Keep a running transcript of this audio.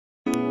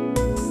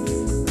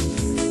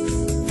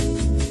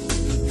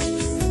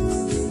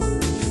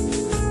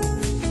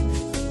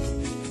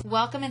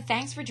Welcome and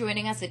thanks for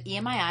joining us at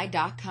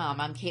EMII.com.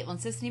 I'm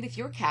Caitlin Sisney with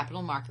your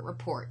Capital Market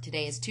Report.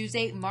 Today is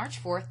Tuesday,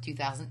 March 4th,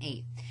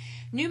 2008.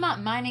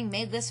 Newmont Mining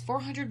made list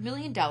 $400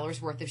 million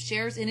worth of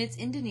shares in its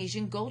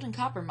Indonesian gold and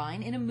copper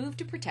mine in a move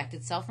to protect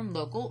itself from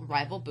local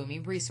rival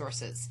Bumi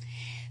Resources.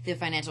 The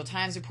Financial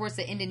Times reports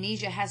that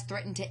Indonesia has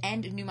threatened to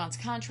end Newmont's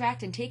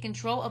contract and take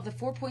control of the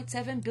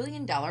 $4.7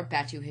 billion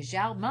Batu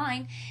Hijau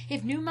mine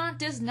if Newmont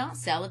does not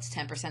sell its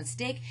 10%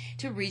 stake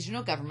to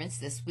regional governments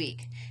this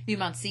week.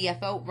 Newmont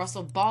CFO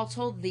Russell Ball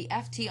told the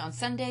FT on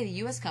Sunday the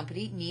U.S.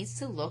 company needs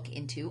to look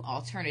into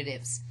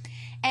alternatives.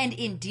 And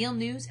in deal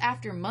news,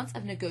 after months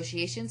of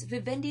negotiations,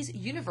 Vivendi's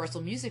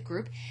Universal Music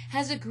Group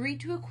has agreed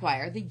to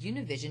acquire the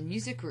Univision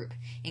Music Group,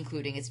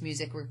 including its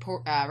music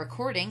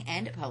recording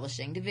and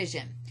publishing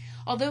division.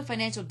 Although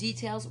financial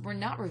details were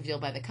not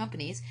revealed by the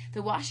companies,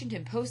 the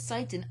Washington Post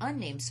cites an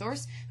unnamed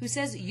source who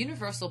says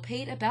Universal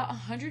paid about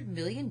 $100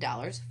 million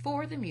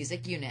for the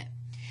music unit.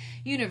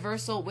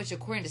 Universal, which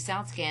according to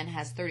SouthScan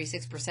has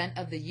 36%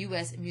 of the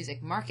U.S.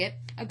 music market,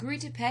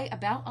 agreed to pay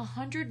about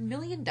 $100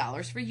 million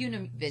for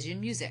Univision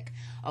Music,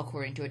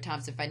 according to a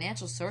Thomson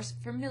Financial source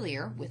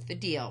familiar with the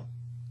deal.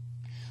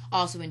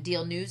 Also in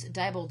deal news,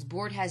 Diebold's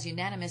board has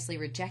unanimously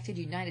rejected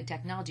United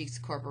Technologies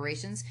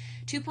Corporation's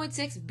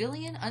 $2.6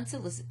 billion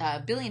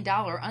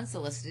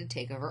unsolicited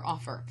takeover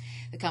offer.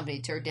 The company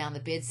turned down the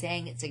bid,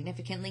 saying it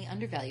significantly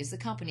undervalues the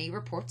company,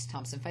 reports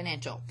Thomson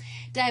Financial.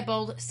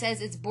 Diebold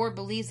says its board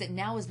believes that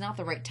now is not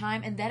the right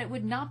time and that it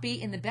would not be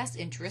in the best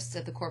interests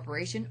of the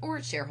corporation or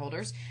its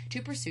shareholders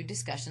to pursue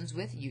discussions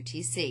with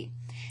UTC.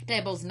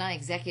 Diebold's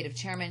non-executive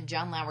chairman,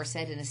 John Lauer,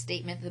 said in a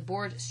statement the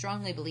board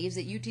strongly believes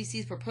that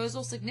UTC's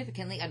proposal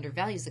significantly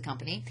undervalues the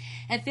company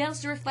and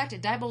fails to reflect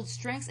Diebold's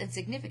strengths and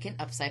significant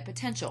upside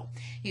potential.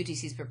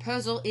 UTC's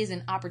proposal is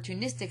an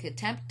opportunistic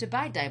attempt to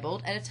buy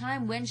Diebold at a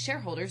time when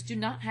shareholders do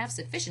not have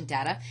sufficient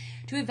data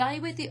to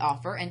evaluate the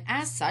offer, and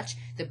as such,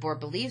 the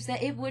board believes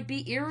that it would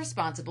be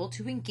irresponsible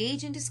to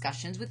engage in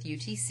discussions with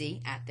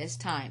UTC at this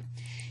time.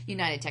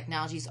 United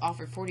Technologies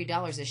offered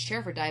 $40 a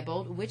share for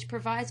Diebold, which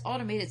provides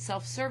automated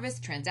self-service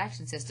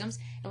transaction systems,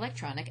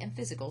 electronic and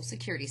physical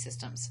security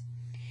systems.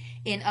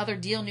 In other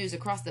deal news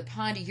across the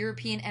pond,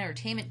 European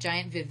entertainment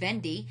giant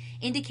Vivendi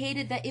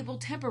indicated that it will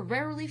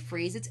temporarily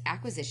freeze its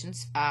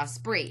acquisitions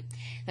spree.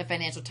 The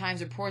Financial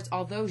Times reports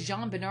although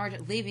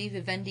Jean-Bernard Lévy,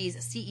 Vivendi's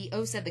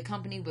CEO, said the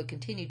company would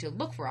continue to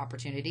look for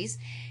opportunities,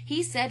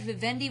 he said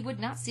Vivendi would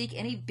not seek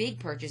any big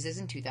purchases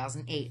in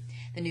 2008.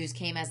 The news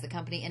came as the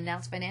company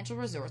announced financial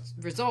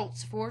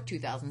results for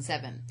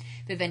 2007.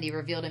 Vivendi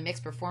revealed a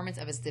mixed performance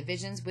of its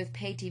divisions, with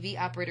pay TV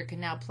operator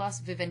Canal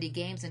Plus, Vivendi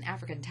Games, and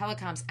African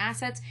Telecom's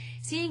assets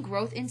seeing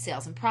growth in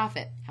sales and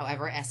profit.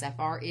 However,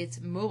 SFR, its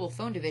mobile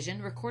phone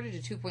division, recorded a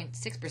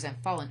 2.6%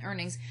 fall in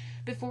earnings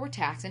before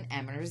tax and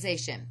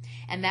amortization.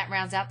 And that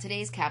rounds out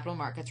today's Capital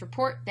Markets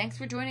Report. Thanks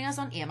for joining us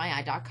on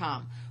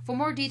EMII.com. For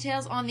more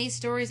details on these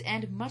stories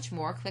and much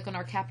more, click on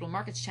our Capital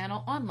Markets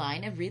channel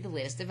online and read the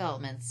latest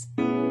developments.